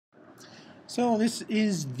So this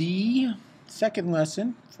is the second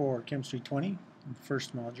lesson for Chemistry 20, the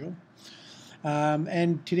first module.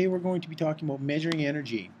 And today we're going to be talking about measuring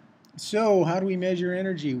energy. So how do we measure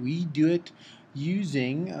energy? We do it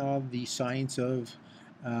using the science of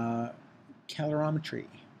calorimetry.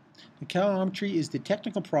 The calorimetry is the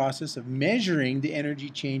technical process of measuring the energy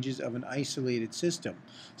changes of an isolated system.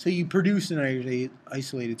 So you produce an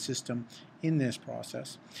isolated system in this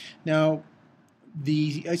process. Now,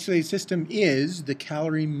 the isolated system is the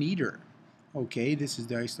calorimeter. Okay, this is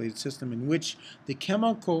the isolated system in which the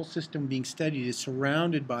chemical system being studied is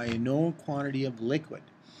surrounded by a known quantity of liquid.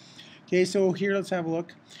 Okay, so here let's have a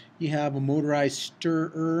look. You have a motorized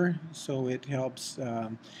stirrer, so it helps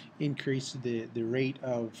increase the rate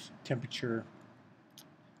of temperature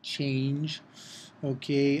change.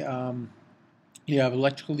 Okay, you have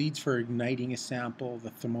electrical leads for igniting a sample, the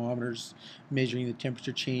thermometers measuring the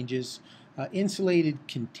temperature changes. Insulated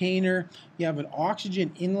container, you have an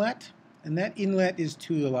oxygen inlet, and that inlet is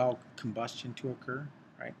to allow combustion to occur,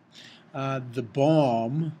 right? The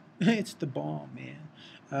bomb, it's the bomb,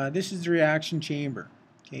 man. This is the reaction chamber.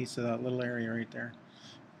 Okay, so that little area right there,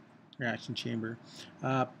 reaction chamber.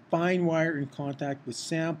 Fine wire in contact with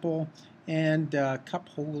sample, and cup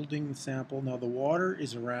holding the sample. Now the water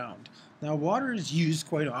is around. Now water is used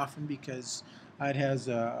quite often because it has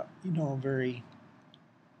a very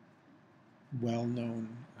well-known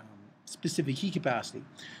specific heat capacity.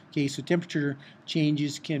 Okay, so temperature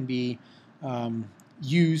changes can be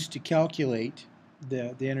used to calculate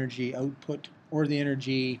the energy output or the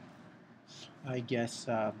energy, I guess,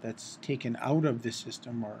 that's taken out of the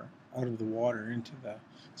system or out of the water into the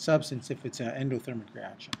substance if it's an endothermic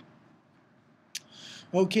reaction.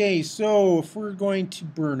 Okay, so if we're going to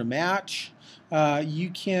burn a match, you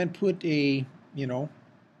can put a,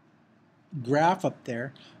 graph up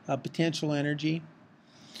there, potential energy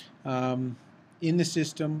in the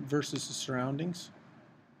system versus the surroundings.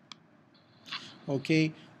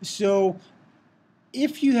 Okay, so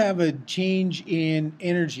if you have a change in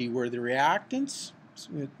energy where the reactants,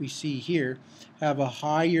 what we see here, have a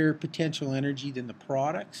higher potential energy than the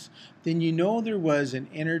products, then you know there was an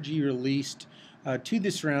energy released to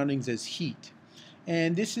the surroundings as heat.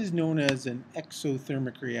 And this is known as an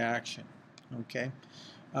exothermic reaction. Okay.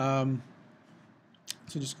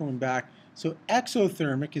 So just going back, so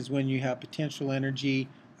exothermic is when you have potential energy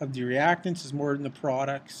of the reactants is more than the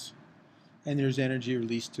products, and there's energy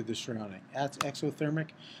released to the surrounding. That's exothermic.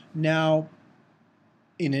 Now,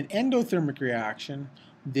 in an endothermic reaction,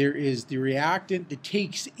 there is the reactant that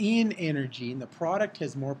takes in energy, and the product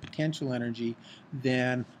has more potential energy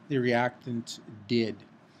than the reactant did.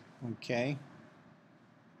 Okay?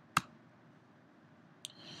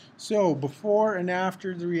 So, before and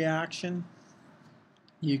after the reaction,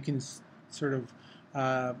 you can sort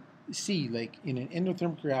of see, like in an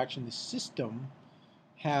endothermic reaction, the system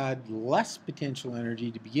had less potential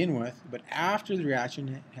energy to begin with, but after the reaction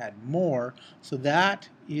it had more, so that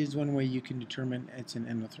is one way you can determine it's an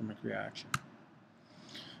endothermic reaction.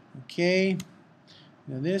 Okay,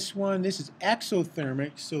 now this is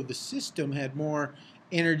exothermic, so the system had more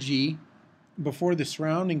energy before the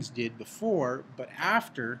surroundings did before, but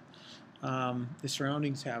after the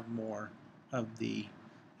surroundings have more of the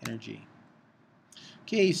energy.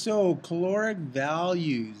 Okay, so caloric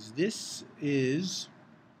values. This is,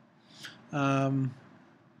 when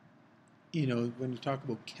you talk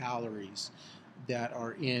about calories that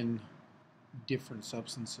are in different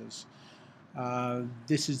substances,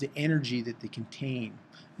 this is the energy that they contain.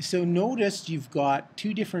 So notice you've got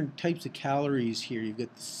two different types of calories here. You've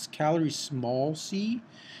got this calorie small c,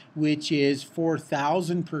 which is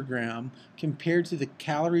 4,000 per gram, compared to the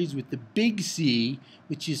calories with the big C,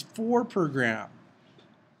 which is 4 per gram.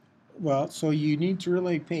 Well, so you need to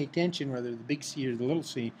really pay attention whether the big C or the little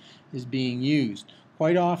c is being used.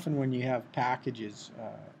 Quite often when you have packages,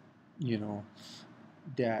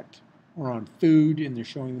 that are on food and they're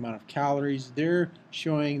showing the amount of calories, they're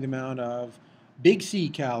showing the amount of big C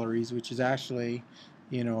calories, which is actually,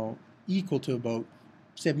 equal to about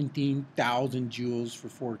 17,000 joules for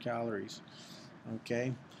 4 calories.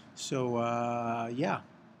 Okay, so yeah,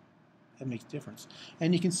 that makes a difference.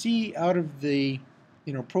 And you can see out of the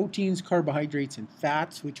proteins, carbohydrates, and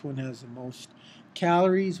fats, which one has the most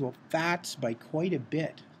calories? Well, fats by quite a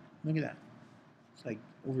bit. Look at that. It's like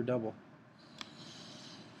over double.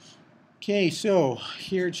 Okay, so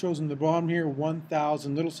here it shows on the bottom here,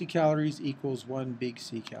 1,000 little c calories equals 1 big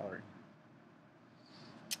C calorie.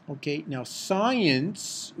 Okay, now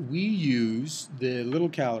science, we use the little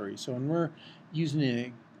calories. So when we're using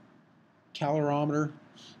a calorimeter,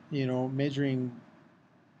 measuring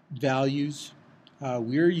values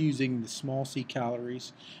We're using the small c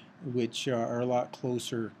calories, which are a lot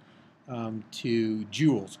closer to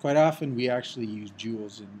joules. Quite often we actually use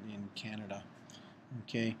joules in Canada.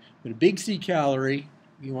 Okay, but a big c calorie,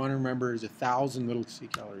 you want to remember, is 1,000 little c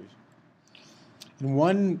calories. And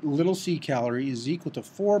 1 little c calorie is equal to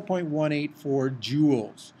 4.184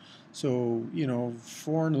 joules. So,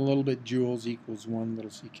 4 and a little bit joules equals 1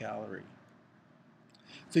 little c calorie.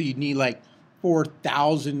 So you'd need like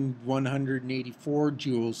 4,184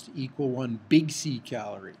 joules to equal 1 big C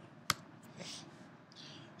calorie.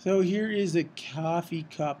 So here is a coffee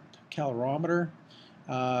cup calorimeter.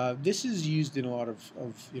 This is used in a lot of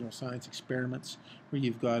science experiments where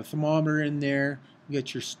you've got a thermometer in there, you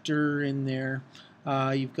got your stirrer in there,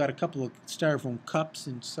 you've got a couple of styrofoam cups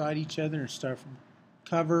inside each other, a styrofoam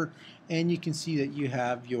cover, and you can see that you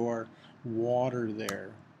have your water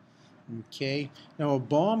there. Okay, now a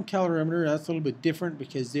bomb calorimeter, that's a little bit different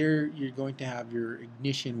because there you're going to have your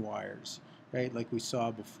ignition wires, right, like we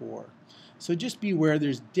saw before. So just be aware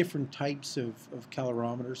there's different types of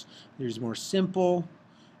calorimeters. There's more simple,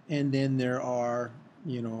 and then there are,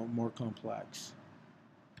 more complex.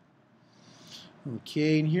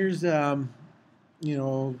 Okay, and here's, a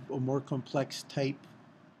more complex type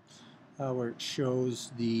where it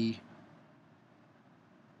shows the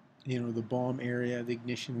the bomb area, the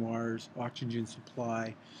ignition wires, oxygen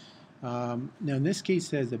supply. Now in this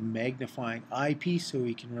case it has a magnifying eyepiece, so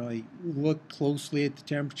we can really look closely at the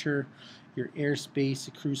temperature, your airspace,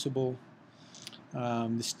 the crucible,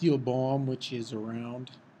 the steel bomb, which is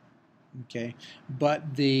around. Okay,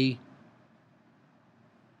 but the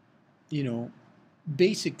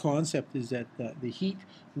basic concept is that the heat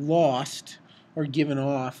lost or given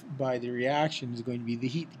off by the reaction is going to be the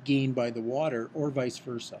heat gained by the water, or vice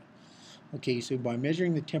versa. Okay, so by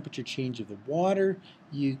measuring the temperature change of the water,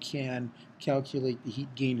 you can calculate the heat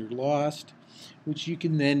gained or lost, which you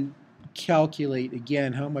can then calculate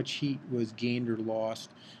again how much heat was gained or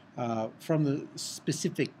lost from the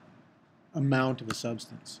specific amount of a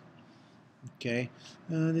substance. Okay,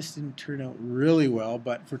 this didn't turn out really well,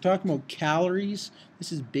 but if we're talking about calories,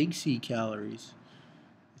 this is big C calories,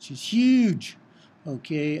 which is huge.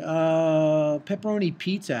 Okay, pepperoni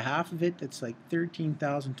pizza, half of it, that's like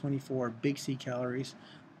 13,024 big C calories.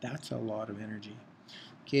 That's a lot of energy.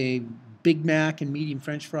 Okay, Big Mac and medium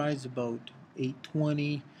French fries, about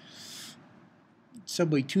 820.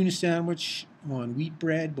 Subway tuna sandwich on wheat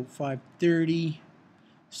bread, about 530.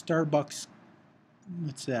 Starbucks,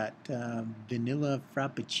 what's that? Vanilla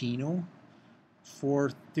Frappuccino,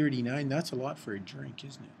 439. That's a lot for a drink,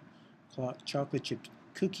 isn't it? Chocolate chip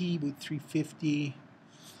cookie, about 350.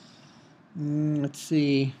 Let's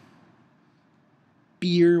see.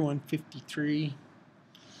 Beer, 153.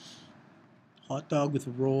 Hot dog with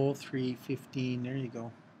a roll, 315. There you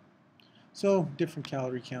go. So different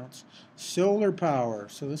calorie counts. Solar power.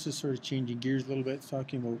 So this is sort of changing gears a little bit. It's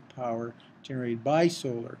talking about power generated by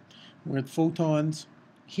solar, where the photons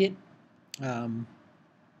hit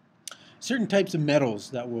certain types of metals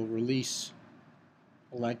that will release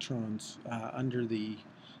electrons under the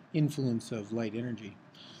influence of light energy.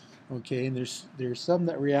 Okay, and there's some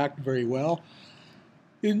that react very well,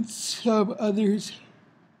 and some others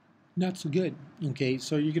not so good. Okay,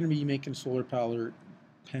 so you're going to be making a solar panel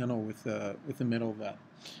with a metal that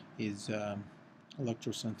is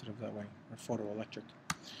electrosensitive that way, or photoelectric.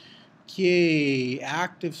 Okay,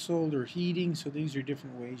 active solar heating. So these are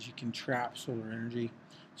different ways you can trap solar energy.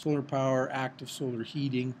 Solar power, active solar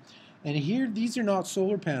heating. And here, these are not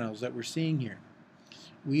solar panels that we're seeing here.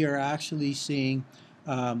 We are actually seeing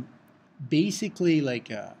basically like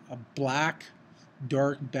a black,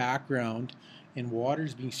 dark background, and water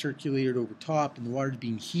is being circulated over top, and the water is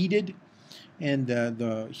being heated, and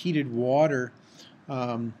the heated water,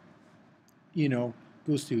 goes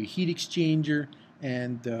through a heat exchanger,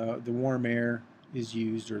 and the warm air is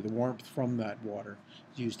used, or the warmth from that water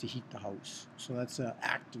is used to heat the house. So that's an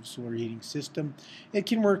active solar heating system. It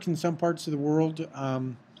can work in some parts of the world.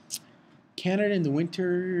 Canada in the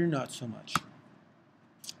winter, not so much.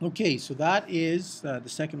 Okay, so that is the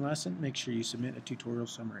second lesson. Make sure you submit a tutorial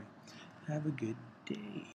summary. Have a good day.